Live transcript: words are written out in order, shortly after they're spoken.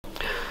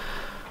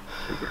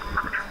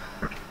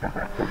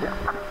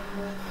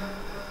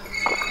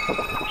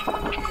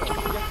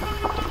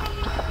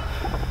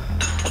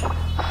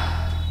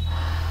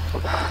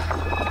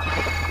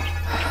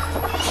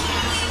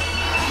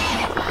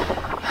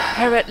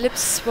Her red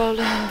lips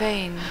swollen in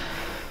vain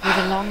with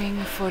a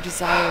longing for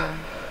desire.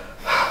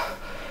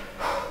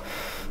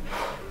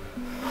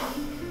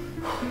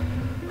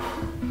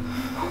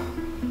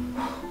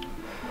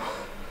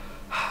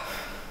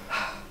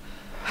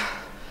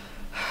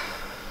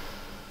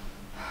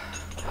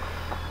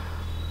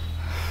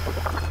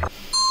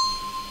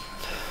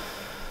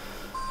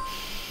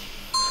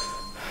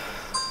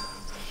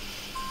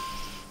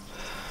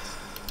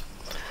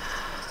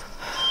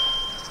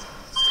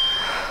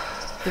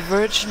 The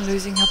Virgin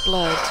losing her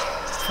blood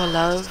for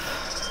love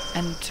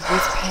and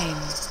with pain.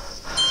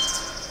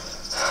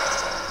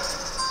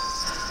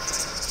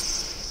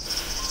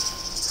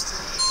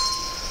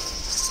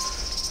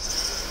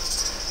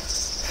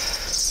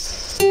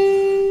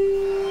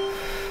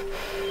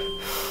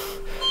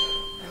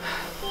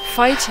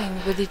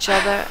 Fighting with each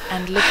other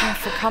and looking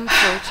for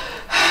comfort,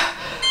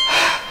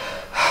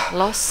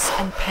 loss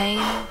and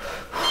pain,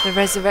 the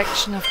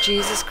resurrection of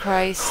Jesus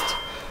Christ.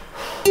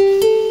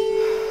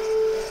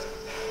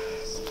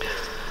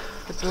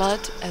 The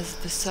blood as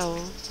the soul,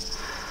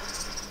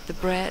 the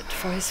bread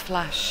for his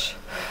flesh.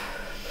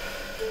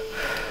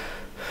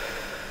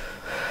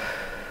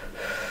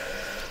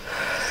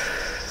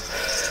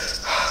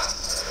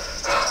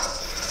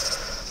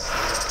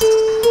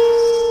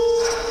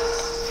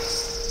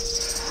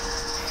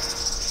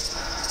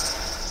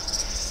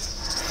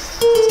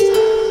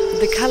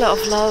 The color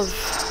of love,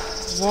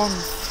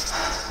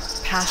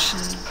 warmth, passion,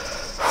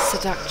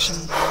 seduction.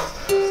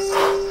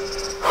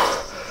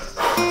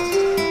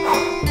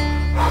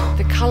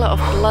 The color of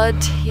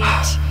blood,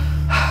 heat,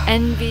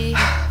 envy,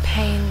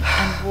 pain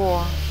and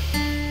war.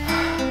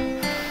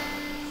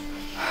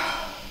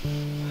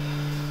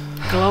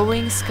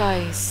 Glowing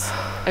skies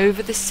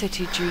over the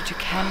city due to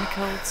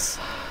chemicals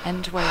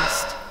and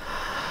waste.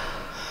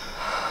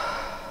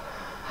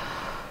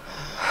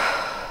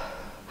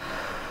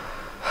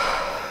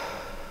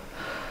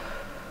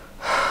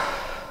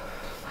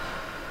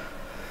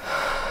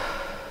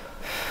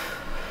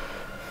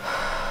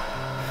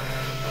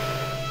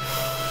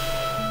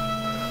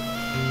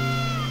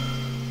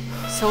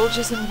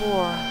 Soldiers in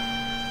war,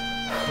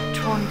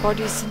 torn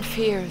bodies and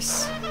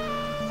fears.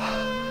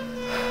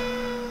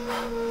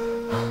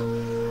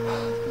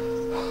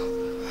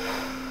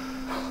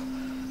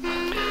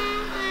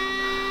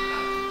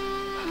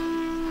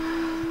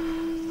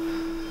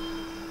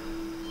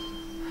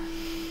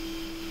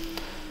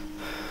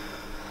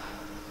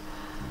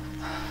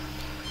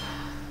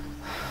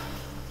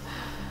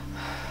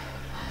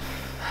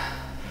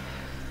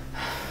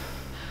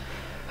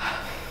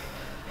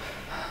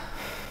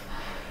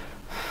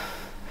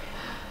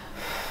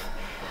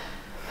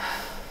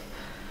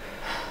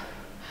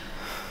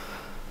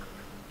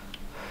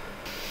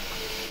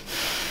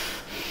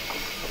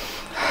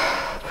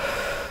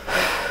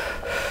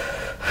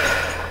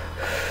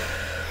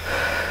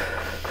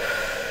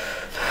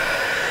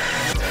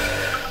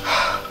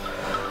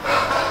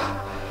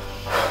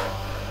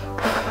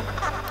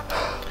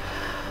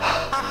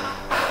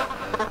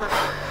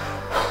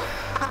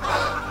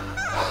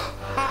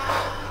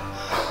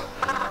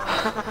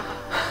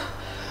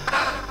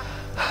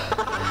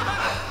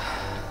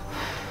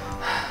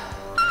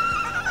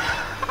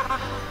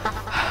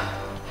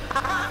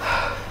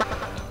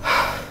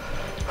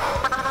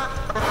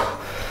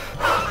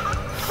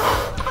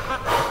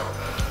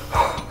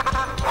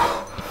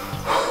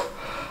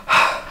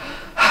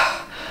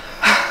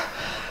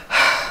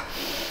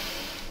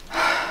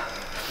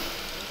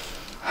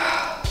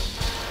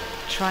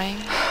 Trying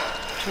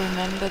to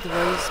remember the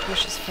rose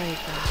bush's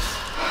fragrance.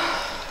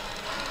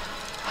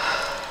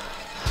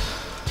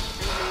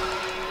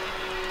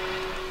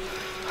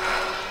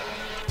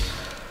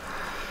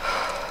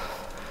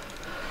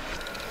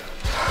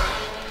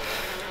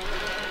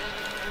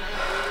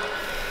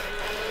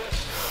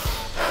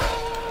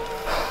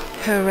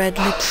 Her red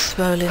lips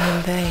swollen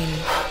in vain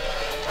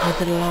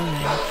with a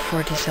longing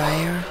for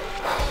desire.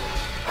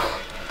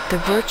 The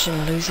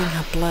Virgin losing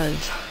her blood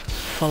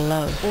for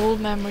love, all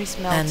memories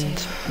melting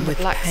and with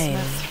the pain.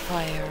 blacksmith's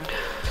fire.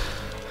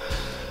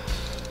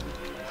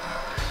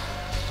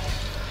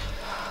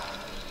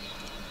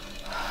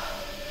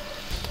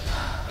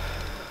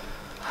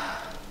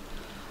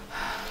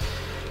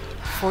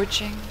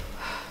 Forging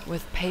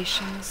with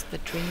patience the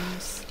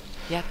dreams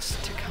yet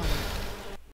to come.